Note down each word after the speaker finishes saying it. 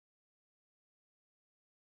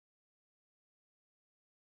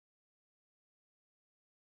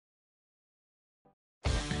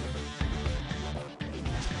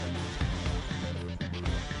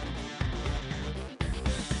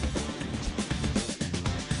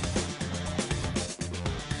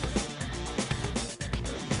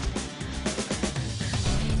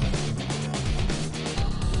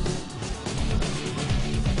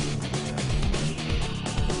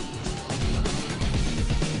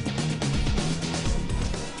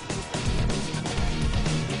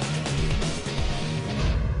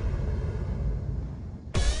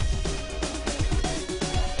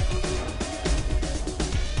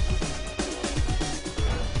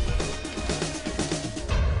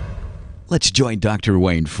Let's join Dr.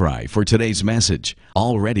 Wayne Fry for today's message,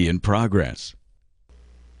 already in progress.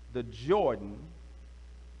 The Jordan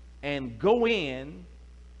and go in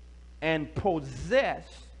and possess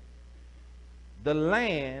the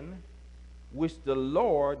land which the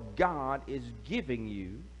Lord God is giving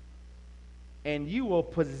you, and you will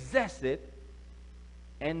possess it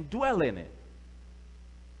and dwell in it.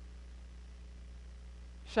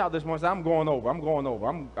 Shout this morning, say, I'm going over, I'm going over,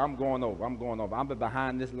 I'm going over, I'm going over. I've been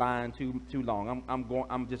behind this line too long.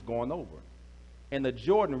 I'm just going over. And the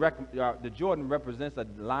Jordan represents a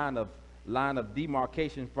line of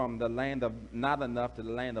demarcation from the land of not enough to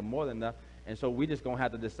the land of more than enough. And so we just gonna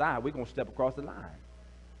have to decide we're gonna step across the line.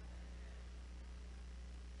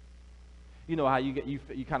 You know how you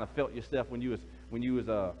kind of felt yourself when you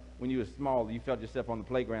was small. You felt yourself on the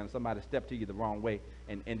playground. Somebody stepped to you the wrong way,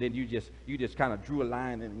 and then you just kind of drew a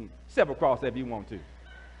line and step across if you want to.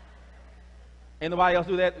 Ain't nobody else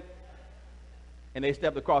do that? And they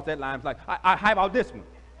stepped across that line. It's like, how about this one?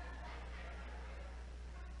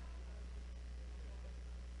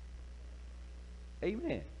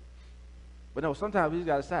 Amen. But no, sometimes we just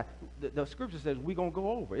got to decide. The scripture says we're going to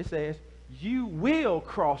go over. It says you will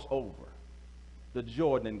cross over the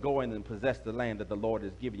Jordan and go in and possess the land that the Lord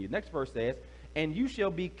has given you. Next verse says, and you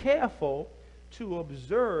shall be careful to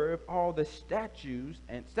observe all the statutes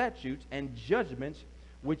and judgments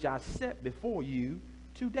which I set before you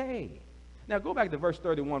today. Now go back to verse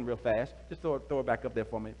 31 real fast. Just throw it back up there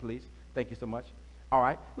for me, please. Thank you so much. All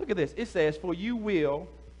right, look at this. It says, for you will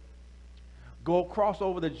go cross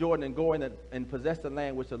over the Jordan and go in and possess the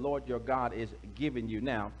land which the Lord your God is giving you.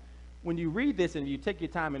 Now, when you read this and you take your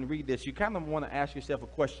time and read this, you kind of want to ask yourself a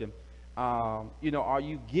question. Are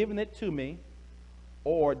you giving it to me,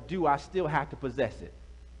 or do I still have to possess it?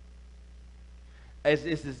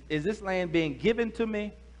 Is this land being given to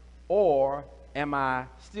me, or am I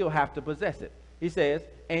still have to possess it? He says,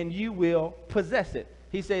 and you will possess it.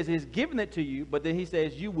 He says he's giving it to you, but then he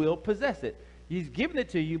says you will possess it. He's giving it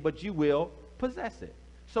to you, but you will possess it.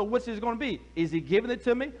 So what's this going to be? Is he giving it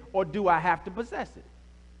to me, or do I have to possess it?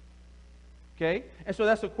 Okay? And so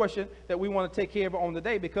that's a question that we want to take care of on the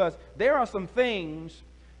day, because there are some things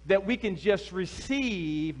that we can just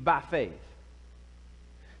receive by faith.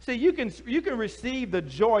 See, you can receive the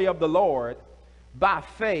joy of the Lord by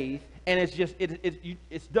faith, and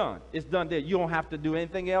it's done. It's done there. You don't have to do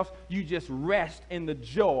anything else. You just rest in the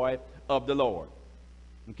joy of the Lord.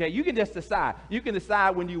 Okay? You can just decide. You can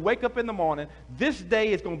decide when you wake up in the morning, this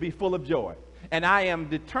day is going to be full of joy. And I am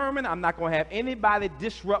determined I'm not going to have anybody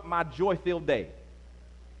disrupt my joy-filled day.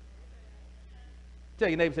 Tell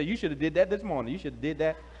your neighbor, say, you should have did that this morning. You should have did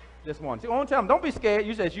that this morning. See, don't tell them, don't be scared.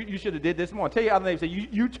 You said you should have did this morning. Tell your other neighbor, say,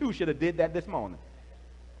 you too should have did that this morning.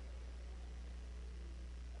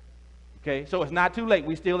 Okay, so it's not too late.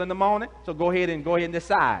 We're still in the morning, so go ahead and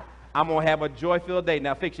decide. I'm going to have a joy-filled day.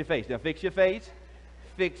 Now fix your face. Now fix your face.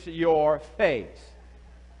 Fix your face.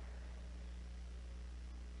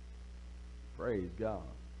 Praise God.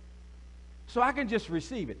 So I can just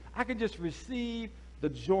receive it. I can just receive the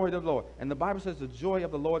joy of the Lord. And the Bible says the joy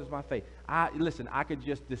of the Lord is my faith. I could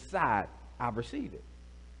just decide I receive it.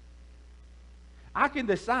 I can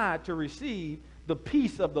decide to receive the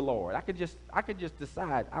peace of the Lord. I could just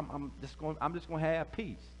decide I'm just going to have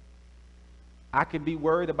peace. I could be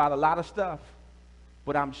worried about a lot of stuff,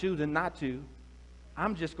 but I'm choosing not to.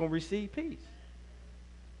 I'm just going to receive peace.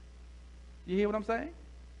 You hear what I'm saying?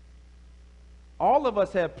 All of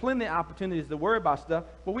us have plenty of opportunities to worry about stuff,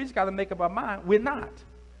 but we just got to make up our mind we're not.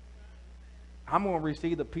 I'm going to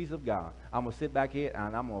receive the peace of God. I'm going to sit back here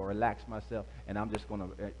and I'm going to relax myself, and I'm just going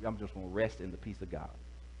to rest in the peace of God.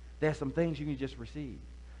 There's some things you can just receive.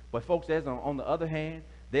 But folks, on the other hand,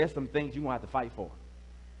 there's some things you're going to have to fight for.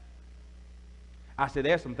 I said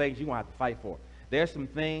there's some things you're going to have to fight for. There's some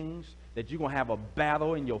things that you're going to have a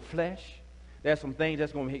battle in your flesh. There's some things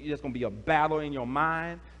that's going to be a battle in your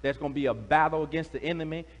mind. There's going to be a battle against the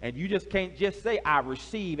enemy. And you just can't just say, I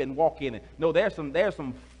receive and walk in it. No, there's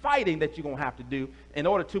some fighting that you're going to have to do in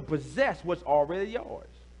order to possess what's already yours.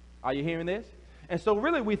 Are you hearing this? And so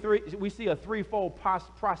really we see a threefold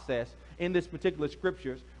process in this particular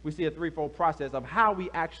scriptures. We see a threefold process of how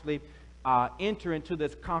we actually enter into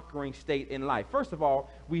this conquering state in life. First of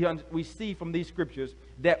all, we see from these scriptures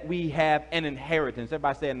that we have an inheritance.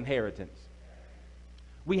 Everybody say an inheritance.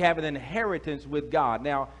 We have an inheritance with God.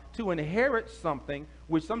 Now, to inherit something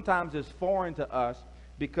which sometimes is foreign to us,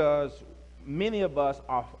 because many of us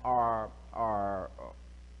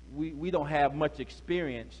we don't have much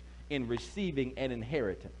experience in receiving an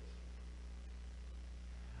inheritance.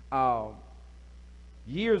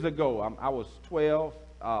 Years ago, I was 12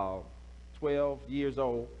 years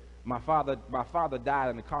old. My father died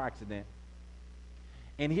in a car accident,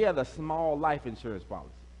 and he had a small life insurance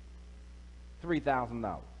policy,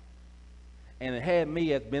 $3,000, and it had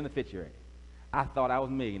me as beneficiary. I thought I was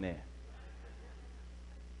a millionaire.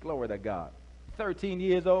 Glory to God. 13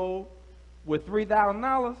 years old with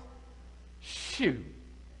 $3,000. Shoot.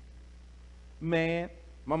 Man,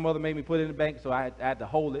 my mother made me put it in the bank, so I had to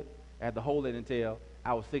hold it. I had to hold it until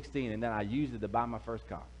I was 16, and then I used it to buy my first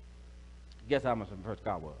car. Guess how much my first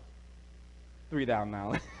car was?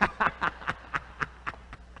 $3,000.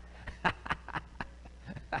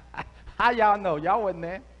 How y'all know? Y'all wasn't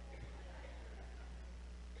there.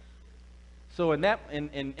 So in that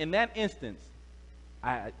instance,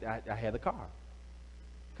 I had a car.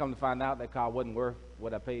 Come to find out, that car wasn't worth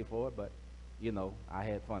what I paid for it, but you know, I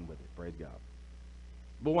had fun with it. Praise God.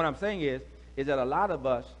 But what I'm saying is that a lot of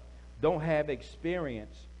us don't have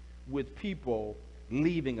experience with people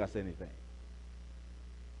leaving us anything.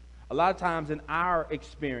 A lot of times in our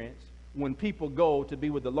experience, when people go to be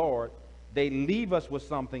with the Lord, they leave us with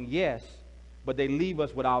something, yes, but they leave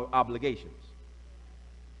us with our obligations.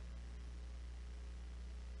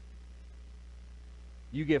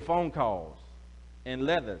 You get phone calls and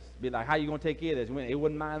letters, be like, how you going to take care of this? When it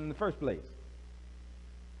wasn't mine in the first place.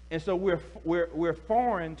 And so we're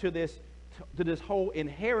foreign to this whole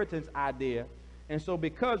inheritance idea. And so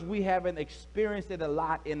because we haven't experienced it a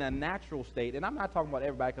lot in a natural state, and I'm not talking about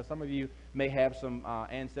everybody, because some of you may have some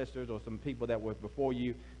ancestors or some people that were before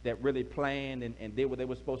you that really planned and did what they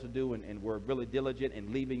were supposed to do and were really diligent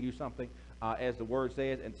in leaving you something, as the word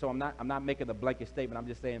says. And so I'm not making a blanket statement. I'm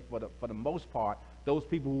just saying for the most part, those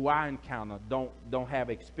people who I encounter don't have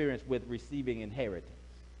experience with receiving inheritance.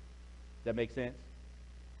 Does that make sense?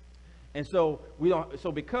 And so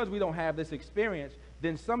because we don't have this experience,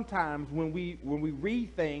 then sometimes when we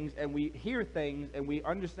read things and we hear things and we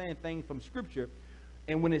understand things from Scripture,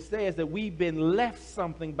 and when it says that we've been left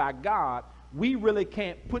something by God, we really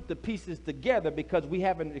can't put the pieces together because we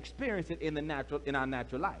haven't experienced it in our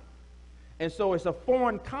natural life. And so it's a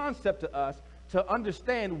foreign concept to us to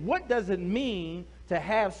understand, what does it mean to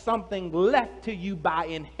have something left to you by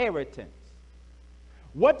inheritance?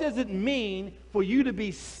 What does it mean for you to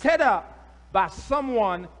be set up by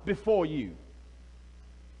someone before you?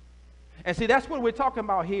 And see, that's what we're talking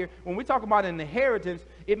about here. When we talk about an inheritance,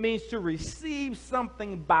 it means to receive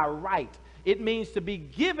something by right. It means to be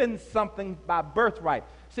given something by birthright.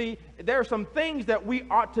 See, there are some things that we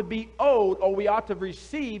ought to be owed or we ought to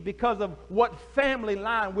receive because of what family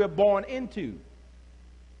line we're born into.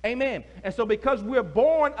 Amen. And so because we're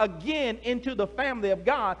born again into the family of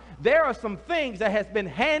God, there are some things that has been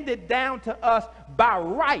handed down to us by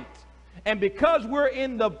right. And because we're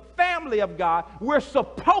in the family of God, we're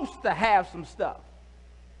supposed to have some stuff.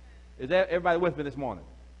 Is that everybody with me this morning?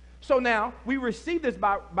 So now we receive this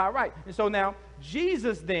by right. And so now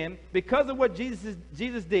Jesus then, because of what Jesus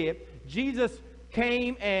did, Jesus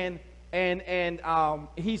came and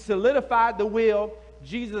he solidified the will.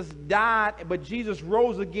 Jesus died, but Jesus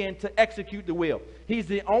rose again to execute the will. He's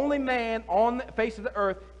the only man on the face of the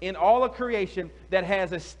earth in all of creation that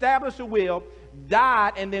has established a will,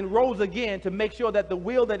 died, and then rose again to make sure that the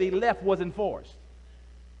will that he left was enforced.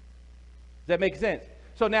 Does that make sense?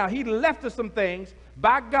 So now he left us some things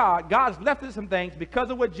by God. God's left us some things because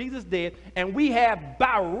of what Jesus did, and we have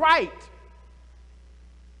by right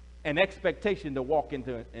an expectation to walk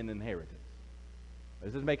into an inheritance.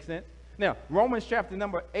 Does this make sense? Now, Romans chapter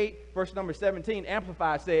number 8, verse number 17,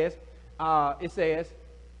 Amplified says,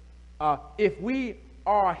 if we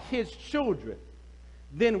are his children,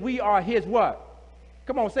 then we are his what?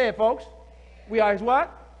 Come on, say it, folks. We are his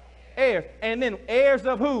what? Heirs. And then heirs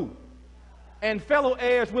of who? And fellow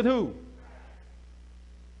heirs with who?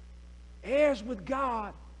 Heirs with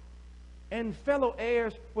God and fellow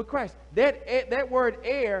heirs with Christ. That word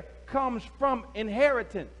heir comes from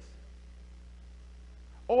inheritance,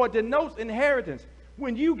 or denotes inheritance.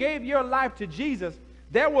 When you gave your life to Jesus,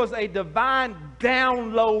 there was a divine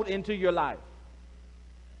download into your life.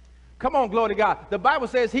 Come on, glory to God. The Bible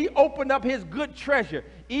says he opened up his good treasure,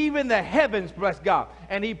 even the heavens, bless God.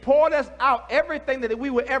 And he poured us out everything that we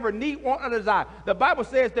would ever need, want, or desire. The Bible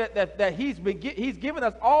says that he's given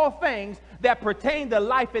us all things that pertain to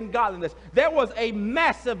life and godliness. There was a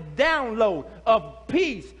massive download of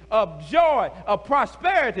peace, of joy, of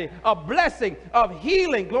prosperity, of blessing, of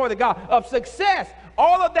healing, glory to God, of success.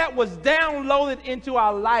 All of that was downloaded into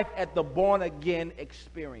our life at the born again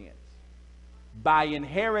experience by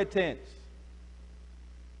inheritance.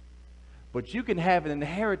 But you can have an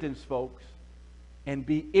inheritance, folks, and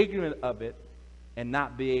be ignorant of it and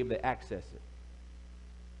not be able to access it.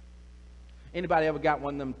 Anybody ever got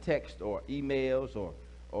one of them texts or emails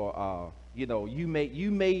or you may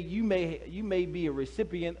be a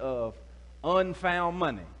recipient of unfound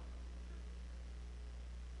money.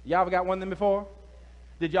 Y'all ever got one of them before?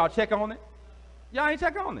 Did y'all check on it? Y'all ain't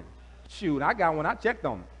check on it. Shoot, I got one. I checked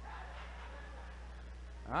on it.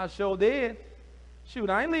 I sure did. Shoot,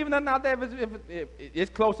 I ain't leaving nothing out there. If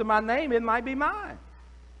it's close to my name, it might be mine.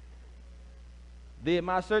 Did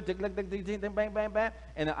my search, bang, bang, bang,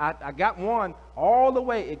 and I got one all the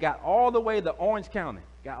way. It got all the way to Orange County.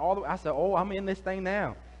 Got all the way. I said, oh, I'm in this thing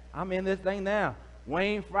now.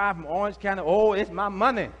 Wayne Fry from Orange County. Oh, it's my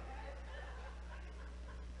money.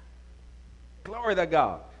 Glory to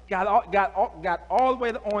God. Got all the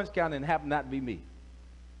way to Orange County and happened not to be me.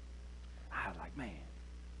 I was like, man,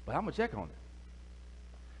 but I'm going to check on it.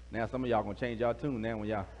 Now some of y'all going to change y'all tune now when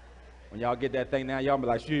y'all get that thing now. Y'all be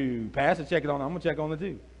like, shoot, Pastor, check it on. I'm going to check on it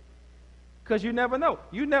too. Because you never know.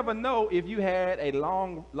 You never know if you had a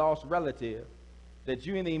long-lost relative that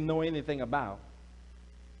you didn't even know anything about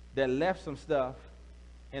that left some stuff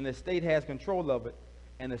and the state has control of it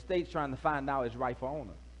and the state's trying to find out its rightful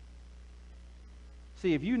owner.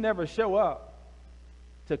 See, if you never show up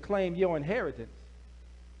to claim your inheritance,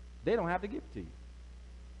 they don't have to give it to you.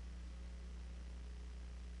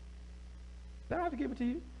 They don't have to give it to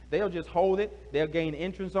you. They'll just hold it. They'll gain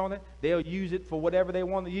entrance on it. They'll use it for whatever they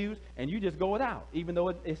want to use, and you just go without, even though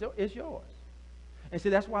it's yours. And see,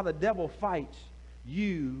 that's why the devil fights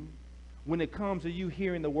you when it comes to you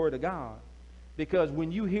hearing the word of God. Because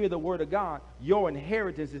when you hear the word of God, your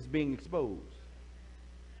inheritance is being exposed.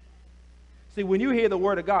 See, when you hear the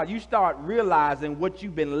word of God, you start realizing what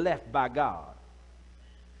you've been left by God.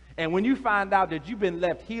 And when you find out that you've been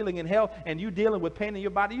left healing and health and you're dealing with pain in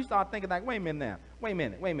your body, you start thinking like, wait a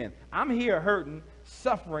minute. I'm here hurting,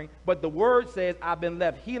 suffering, but the word says I've been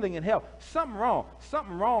left healing and health. Something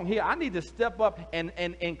wrong here. I need to step up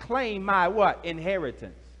and claim my what?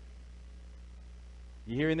 Inheritance.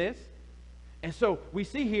 You hearing this? And so we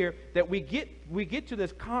see here that we get to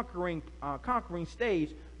this conquering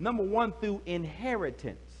stage, number one, through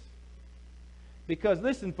inheritance. Because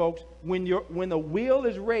listen, folks, when the will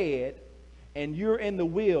is read and you're in the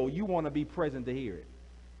will, you want to be present to hear it.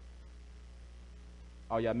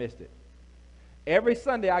 Oh, y'all missed it. Every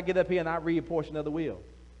Sunday I get up here and I read a portion of the will.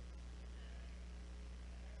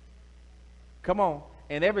 Come on.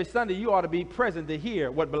 And every Sunday you ought to be present to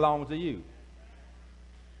hear what belongs to you.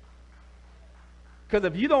 Because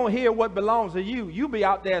if you don't hear what belongs to you, you'll be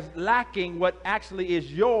out there lacking what actually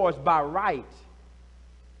is yours by right.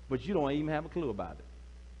 But you don't even have a clue about it.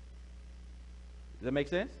 Does that make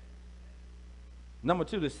sense? Number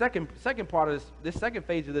two, the second part of this second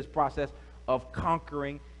phase of this process of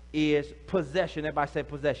conquering is possession. Everybody say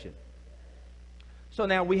possession. So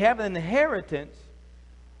now we have an inheritance,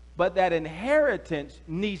 but that inheritance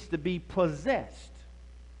needs to be possessed.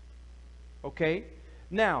 Okay?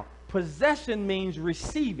 Now, possession means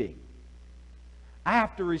receiving. I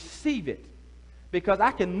have to receive it because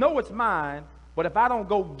I can know it's mine, but if I don't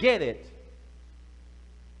go get it,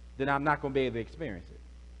 then I'm not going to be able to experience it.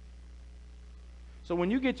 So when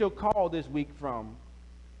you get your call this week from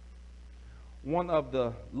one of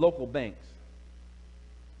the local banks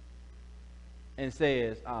and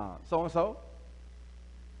says, so-and-so,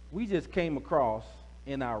 we just came across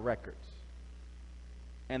in our records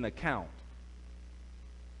an account.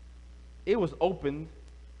 It was opened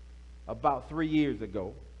about 3 years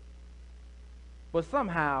ago, but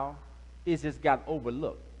somehow it just got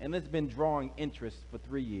overlooked, and it's been drawing interest for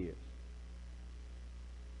 3 years.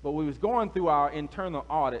 But we was going through our internal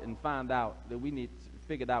audit and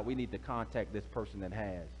figured out we need to contact this person that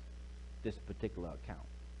has this particular account.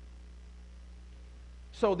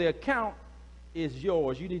 So the account is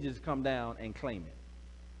yours. You need to just come down and claim it.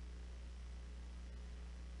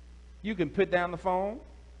 You can put down the phone.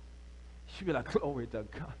 She'd be like, glory to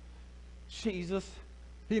God. Jesus,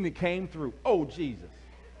 he came through. Oh, Jesus.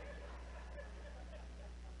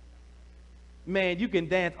 Man, you can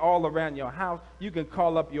dance all around your house. You can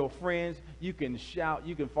call up your friends. You can shout.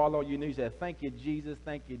 You can fall on your knees and say, thank you, Jesus,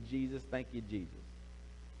 thank you, Jesus, thank you, Jesus.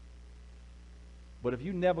 But if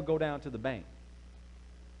you never go down to the bank,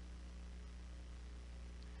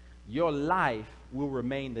 your life will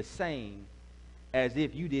remain the same as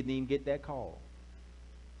if you didn't even get that call.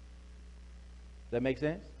 That make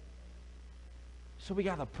sense? So we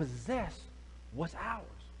got to possess what's ours.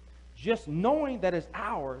 Just knowing that it's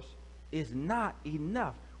ours is not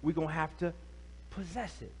enough. We're going to have to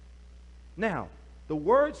possess it. Now, the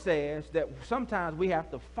word says that sometimes we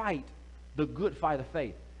have to fight the good fight of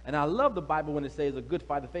faith. And I love the Bible when it says a good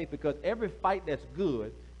fight of faith, because every fight that's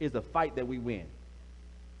good is a fight that we win.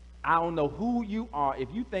 I don't know who you are. If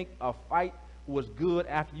you think a fight was good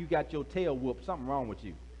after you got your tail whooped, something wrong with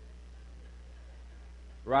you.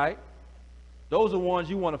 Right? Those are ones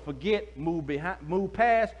you want to forget, move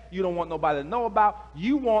past. You don't want nobody to know about.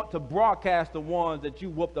 You want to broadcast the ones that you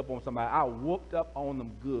whooped up on somebody. I whooped up on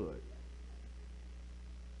them good.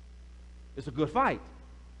 It's a good fight.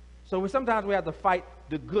 So sometimes we have to fight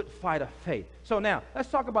the good fight of faith. So now, let's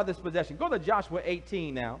talk about this possession. Go to Joshua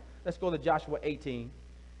 18 now. Let's go to Joshua 18.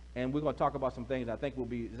 And we're going to talk about some things I think will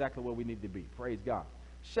be exactly where we need to be. Praise God.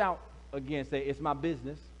 Shout again, say, it's my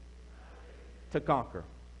business to conquer.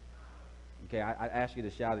 Okay, I asked you to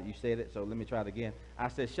shout it. You said it, so let me try it again. I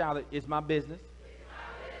said, shout it. It's my business,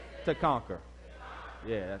 to conquer.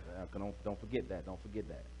 Yeah, don't forget that. Don't forget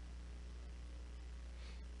that.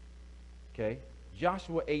 Okay,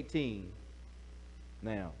 Joshua 18.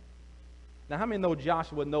 Now, how many know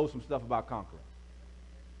Joshua knows some stuff about conquering?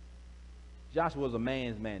 Joshua was a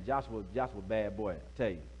man's man. Joshua was a bad boy, I tell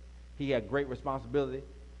you. He had great responsibility.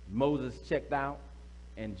 Moses checked out,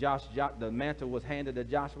 and the mantle was handed to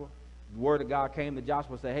Joshua. The word of God came to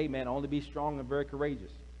Joshua and said, hey, man, only be strong and very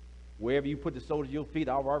courageous. Wherever you put the soles of your feet,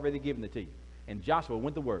 I've already given it to you. And Joshua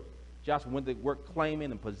went to work. Joshua went to work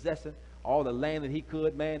claiming and possessing all the land that he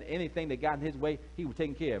could, man. Anything that got in his way, he was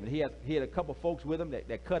taking care of it. He had a couple folks with him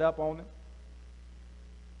that cut up on him,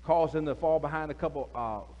 caused him to fall behind a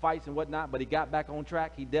couple fights and whatnot, but he got back on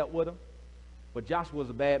track. He dealt with them. But Joshua was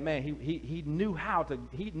a bad man. He knew how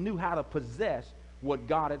to possess what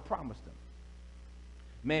God had promised him.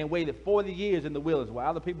 Man waited 40 years in the wilderness while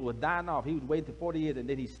other people were dying off. He was waiting for 40 years, and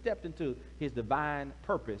then he stepped into his divine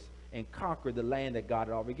purpose and conquered the land that God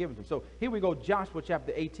had already given him. So here we go, Joshua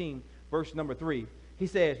chapter 18, verse number 3. He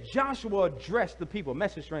says, Joshua addressed the people,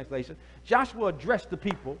 Message translation. Joshua addressed the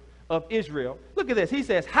people of Israel. Look at this. He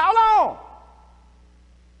says, how long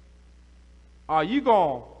are you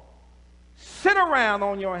going to sit around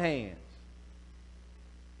on your hands,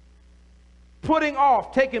 putting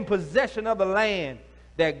off, taking possession of the land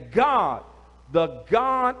that God, the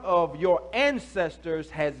God of your ancestors,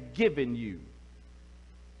 has given you?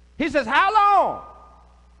 He says, how long?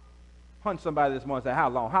 Hunt somebody this morning and say, how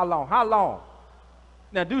long? How long? How long?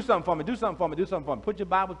 Now do something for me. Do something for me. Do something for me. Put your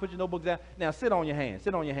Bibles, put your notebooks down. Now sit on your hands.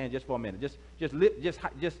 Sit on your hands just for a minute.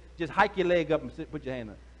 Just hike your leg up and put your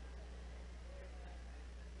hand up.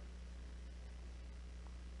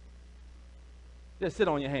 Just sit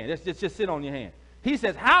on your hand. Just sit on your hand. He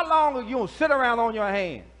says, how long are you going to sit around on your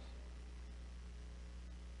hands,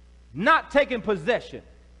 not taking possession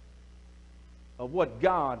of what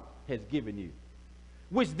God has given you?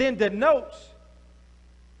 Which then denotes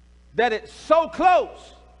that it's so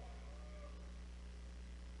close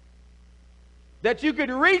that you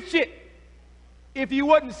could reach it if you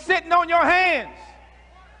wasn't sitting on your hands.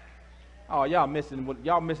 Oh, y'all missing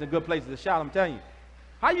good places to shout, I'm telling you.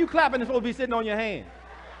 How you clapping and supposed to be sitting on your hands?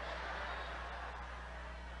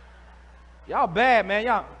 Y'all bad, man.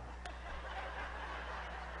 Y'all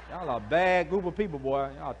a bad group of people, boy.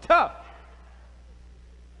 Y'all tough.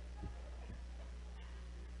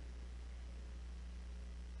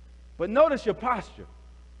 But notice your posture.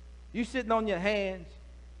 You sitting on your hands,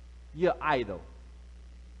 you're idle.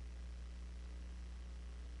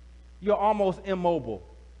 You're almost immobile.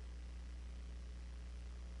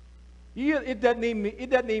 It doesn't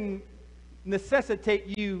even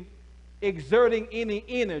necessitate you exerting any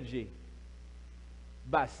energy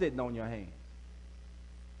by sitting on your hands.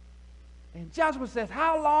 And Joshua says,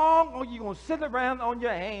 how long are you going to sit around on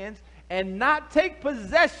your hands and not take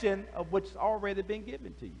possession of what's already been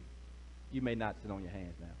given to you? You may not sit on your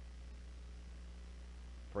hands now.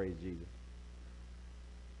 Praise Jesus.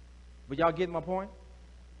 But y'all getting my point?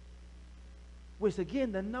 Which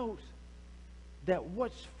again denotes that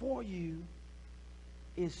what's for you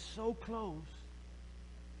is so close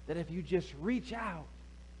that if you just reach out,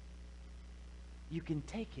 you can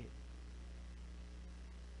take it.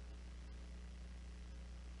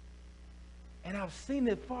 And I've seen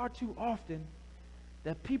it far too often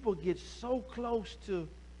that people get so close to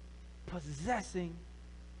possessing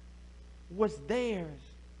what's theirs,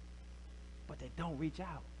 but they don't reach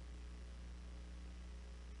out.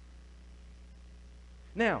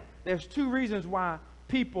 Now, there's two reasons why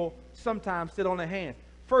people sometimes sit on their hands.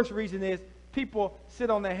 First reason is people sit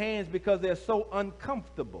on their hands because they're so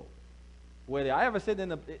uncomfortable. Whether I ever sat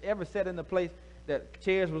in a place that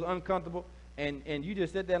chairs was uncomfortable, and you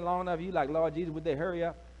just sit there long enough, you like, Lord Jesus, would they hurry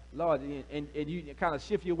up? Lord, and you kind of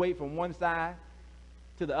shift your weight from one side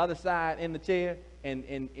to the other side in the chair,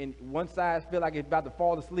 and one side feel like it's about to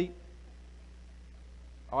fall asleep.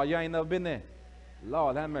 Oh, you ain't never been there?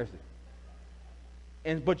 Lord, have mercy.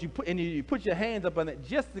 But you put your hands up on it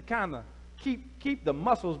just to kind of keep the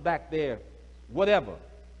muscles back there whatever.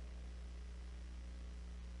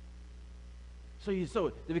 So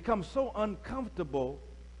they become so uncomfortable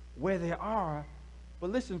where they are. But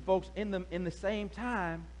listen, folks, in the same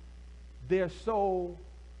time, they're so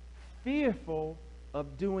fearful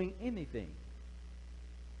of doing anything.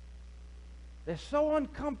 They're so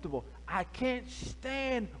uncomfortable. I can't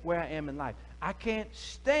stand where I am in life. I can't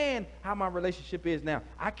stand how my relationship is now.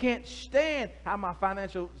 I can't stand how my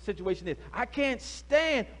financial situation is. I can't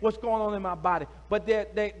stand what's going on in my body. But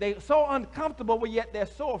they're so uncomfortable, but yet they're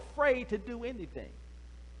so afraid to do anything.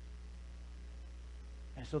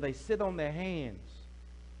 And so they sit on their hands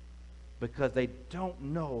because they don't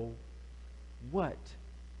know what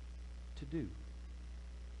to do.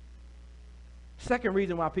 Second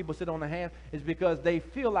reason why people sit on their hands is because they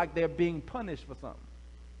feel like they're being punished for something.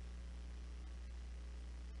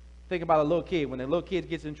 Think about a little kid. When a little kid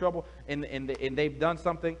gets in trouble and they've done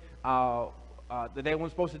something that they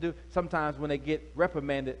weren't supposed to do, sometimes when they get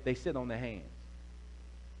reprimanded, they sit on their hands.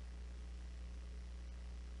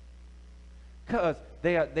 Because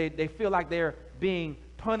they feel like they're being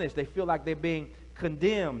punished. They feel like they're being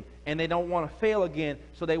condemned, and they don't want to fail again.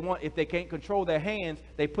 So if they can't control their hands,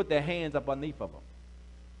 they put their hands up underneath of them.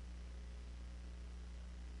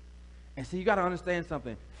 And so you got to understand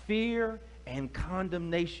something. Fear and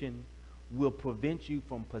condemnation will prevent you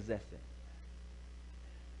from possessing.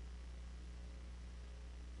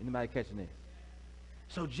 Anybody catching this?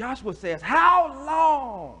 So Joshua says, how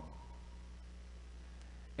long?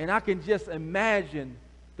 And I can just imagine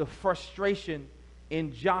the frustration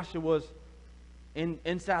in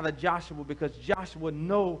inside of Joshua, because Joshua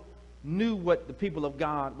knew what the people of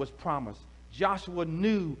God was promised. Joshua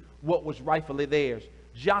knew what was rightfully theirs.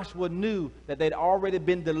 Joshua knew that they'd already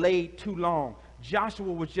been delayed too long.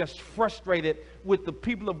 Joshua was just frustrated with the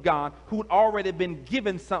people of God who'd already been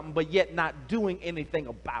given something but yet not doing anything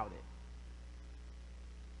about it.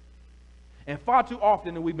 And far too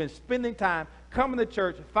often we've been spending time coming to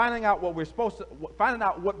church, finding out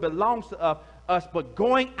what belongs to us, but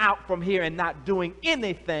going out from here and not doing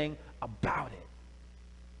anything about it.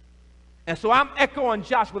 And so I'm echoing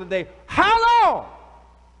Joshua today. How long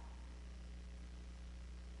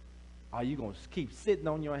are you going to keep sitting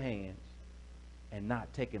on your hands and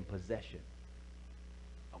not taking possession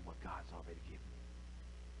of what God's already given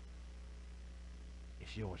you?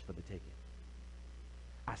 It's yours for the taking.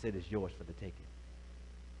 I said it's yours for the taking.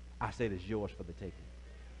 I said it's yours for the taking.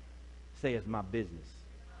 Say it's my business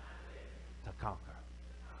to conquer.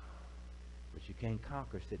 But you can't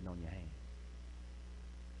conquer sitting on your hands.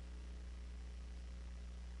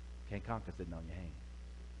 Can't conquer sitting on your hands.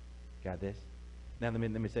 Got this? Now let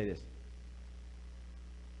me say this.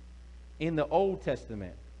 In the Old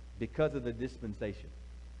Testament, because of the dispensation,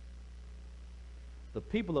 the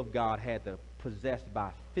people of God had to possess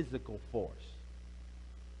by physical force.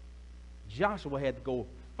 Joshua had to go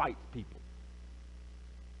fight people.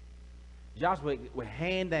 Joshua with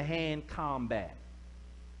hand-to-hand combat,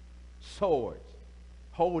 swords,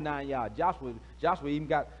 whole 9 yards. Joshua even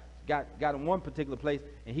got in one particular place,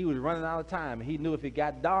 and he was running out of time. And he knew if it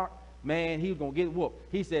got dark, man, he was going to get whooped.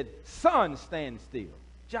 He said, "Sun, stand still."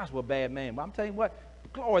 Joshua, a bad man. But I'm telling you what,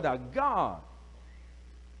 glory to God.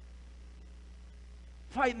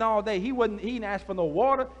 Fighting all day. He didn't ask for no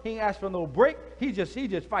water. He didn't ask for no break. He just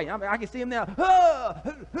fighting. I can see him now.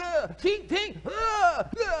 Tink,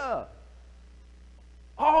 tink,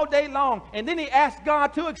 all day long. And then he asked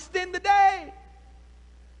God to extend the day.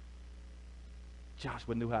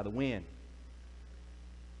 Joshua knew how to win.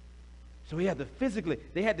 So he had to physically,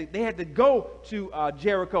 they had to go to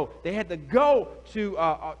Jericho. They had to go to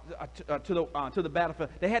the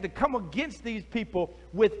battlefield. They had to come against these people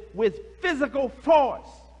with physical force.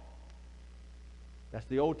 That's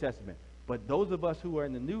the Old Testament. But those of us who are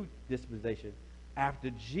in the new dispensation, after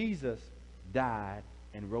Jesus died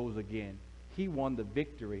and rose again, he won the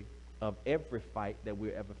victory of every fight that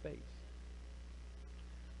we'll ever face.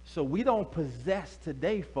 So we don't possess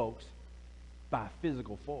today, folks, by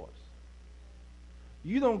physical force.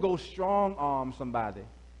 You don't go strong arm somebody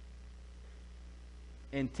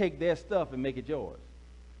and take their stuff and make it yours.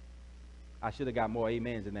 I should have got more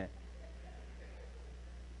amens than that.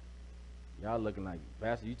 Y'all looking like,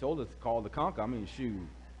 Pastor, you told us to call the conquer. I mean, shoot,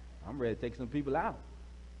 I'm ready to take some people out.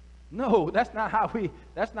 No, that's not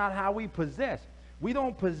how we possess. We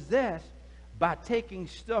don't possess by taking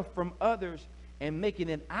stuff from others and making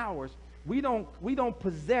it ours. We don't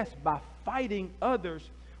possess by fighting others.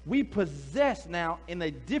 We possess now in a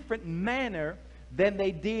different manner than they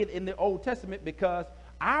did in the Old Testament, because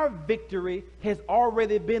our victory has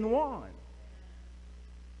already been won.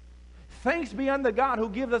 Thanks be unto God who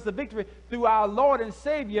gives us the victory through our Lord and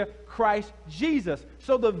Savior, Christ Jesus.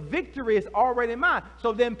 So the victory is already mine.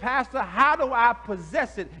 So then, Pastor, how do I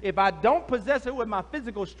possess it? If I don't possess it with my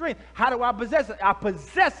physical strength, how do I possess it? I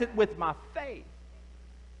possess it with my faith.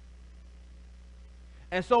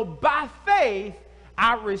 And so by faith,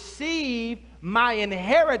 I receive my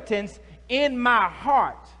inheritance in my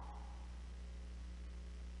heart.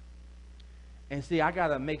 And see, I got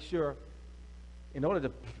to make sure, in order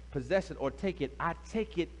to possess it or take it, I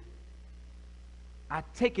take it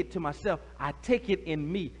to myself. I take it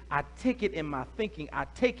in me. I take it in my thinking. I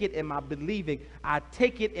take it in my believing. I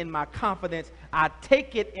take it in my confidence. I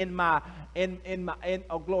take it in my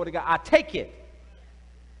oh, glory to God. I take it.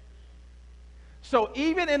 So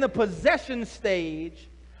even in the possession stage,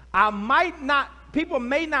 people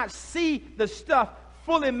may not see the stuff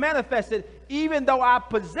fully manifested, even though I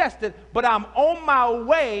possessed it, but I'm on my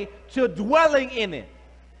way to dwelling in it.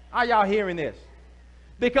 Are y'all hearing this?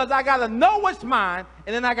 Because I got to know what's mine,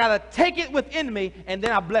 and then I got to take it within me, and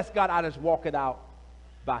then I bless God, I just walk it out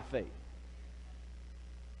by faith.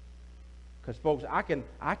 Because folks, I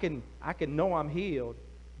can know I'm healed,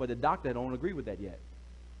 but the doctor don't agree with that yet.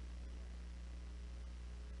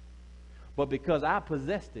 But because I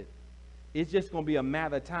possessed it, it's just going to be a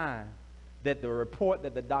matter of time that the report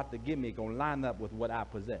that the doctor give me is going to line up with what I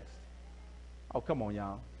possess. Oh, come on,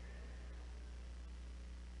 y'all.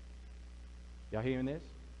 Y'all hearing this?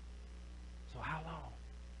 So how long?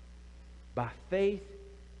 By faith,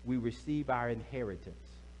 we receive our inheritance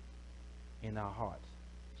in our hearts.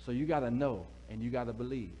 So you got to know and you got to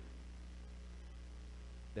believe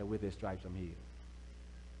that with his stripes I'm healed.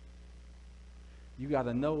 You got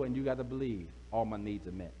to know and you got to believe all my needs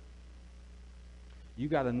are met. You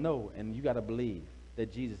got to know and you got to believe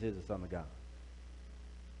that Jesus is the Son of God.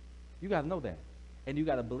 You got to know that. And you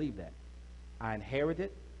got to believe that. I inherit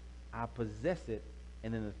it. I possess it.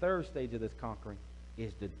 And then the third stage of this conquering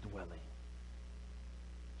is the dwelling.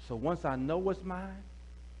 So once I know what's mine,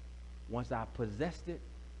 once I possessed it,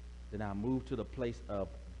 then I move to the place of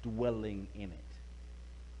dwelling in it.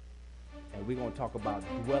 And we're going to talk about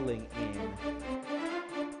dwelling in